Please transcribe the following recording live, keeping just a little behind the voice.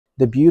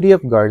The beauty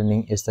of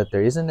gardening is that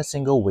there isn't a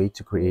single way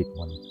to create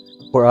one.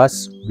 For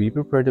us, we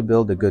prefer to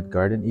build a good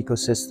garden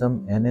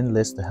ecosystem and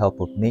enlist the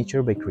help of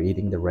nature by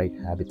creating the right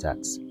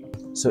habitats.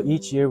 So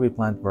each year we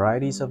plant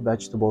varieties of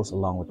vegetables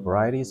along with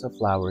varieties of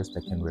flowers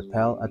that can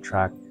repel,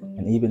 attract,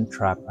 and even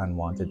trap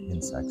unwanted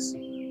insects.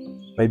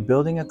 By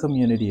building a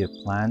community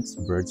of plants,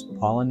 birds,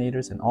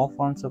 pollinators, and all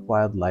forms of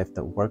wildlife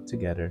that work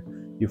together,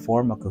 you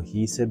form a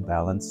cohesive,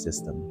 balanced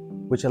system,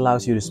 which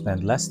allows you to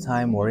spend less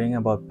time worrying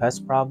about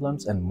pest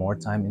problems and more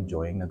time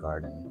enjoying the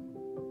garden.